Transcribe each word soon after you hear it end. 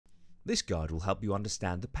This guide will help you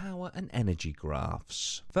understand the power and energy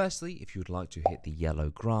graphs. Firstly, if you would like to hit the yellow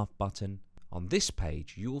graph button, on this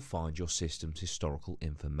page you will find your system's historical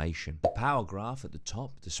information. The power graph at the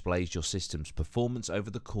top displays your system's performance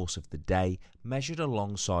over the course of the day, measured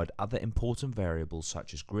alongside other important variables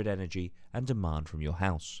such as grid energy and demand from your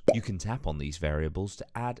house. You can tap on these variables to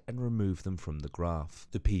add and remove them from the graph.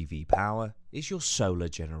 The PV power is your solar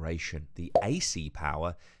generation. The AC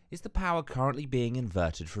power is the power currently being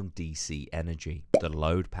inverted from DC energy. The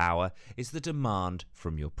load power is the demand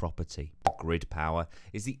from your property. The grid power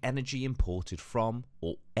is the energy imported from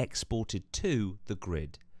or exported to the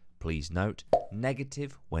grid. Please note,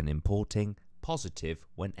 negative when importing, positive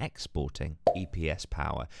when exporting. EPS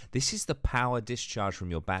power. This is the power discharged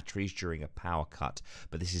from your batteries during a power cut,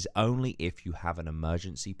 but this is only if you have an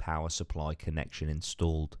emergency power supply connection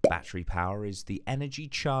installed. Battery power is the energy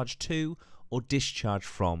charged to or discharged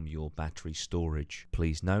from your battery storage.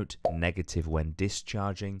 Please note, negative when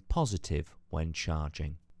discharging, positive when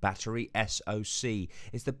charging. Battery SOC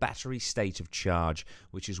is the battery state of charge,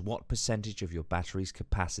 which is what percentage of your battery's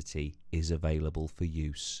capacity is available for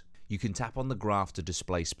use. You can tap on the graph to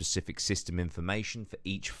display specific system information for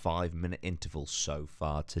each 5-minute interval so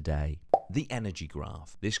far today. The energy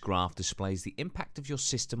graph. This graph displays the impact of your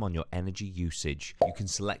system on your energy usage. You can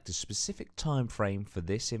select a specific time frame for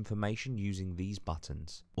this information using these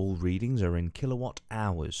buttons. All readings are in kilowatt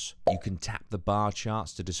hours. You can tap the bar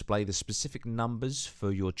charts to display the specific numbers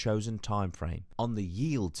for your chosen time frame. On the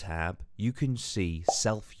yield tab, you can see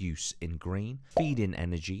self-use in green, feed-in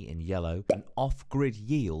energy in yellow, and off-grid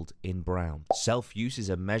yield in brown. Self-use is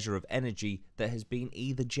a measure of energy that has been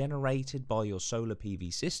either generated by your solar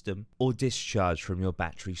PV system or discharged from your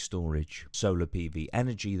battery storage. Solar PV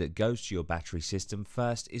energy that goes to your battery system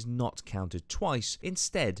first is not counted twice.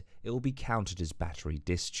 Instead, it will be counted as battery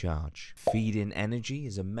discharge. Feed-in energy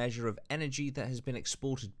is a measure of energy that has been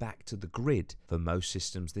exported back to the grid. For most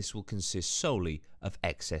systems, this will consist solely of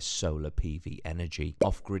excess solar PV energy.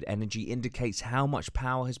 Off-grid energy indicates how much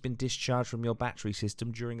power has been discharged from your battery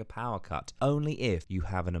system during a power cut, only if you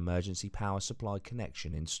have an emergency power supply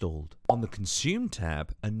connection installed. On the Consume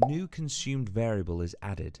tab, a new consumed variable is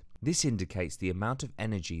added. This indicates the amount of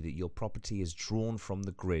energy that your property has drawn from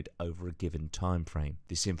the grid over a given time frame.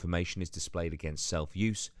 This information is displayed against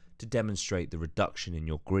self-use to demonstrate the reduction in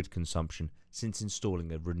your grid consumption since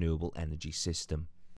installing a renewable energy system.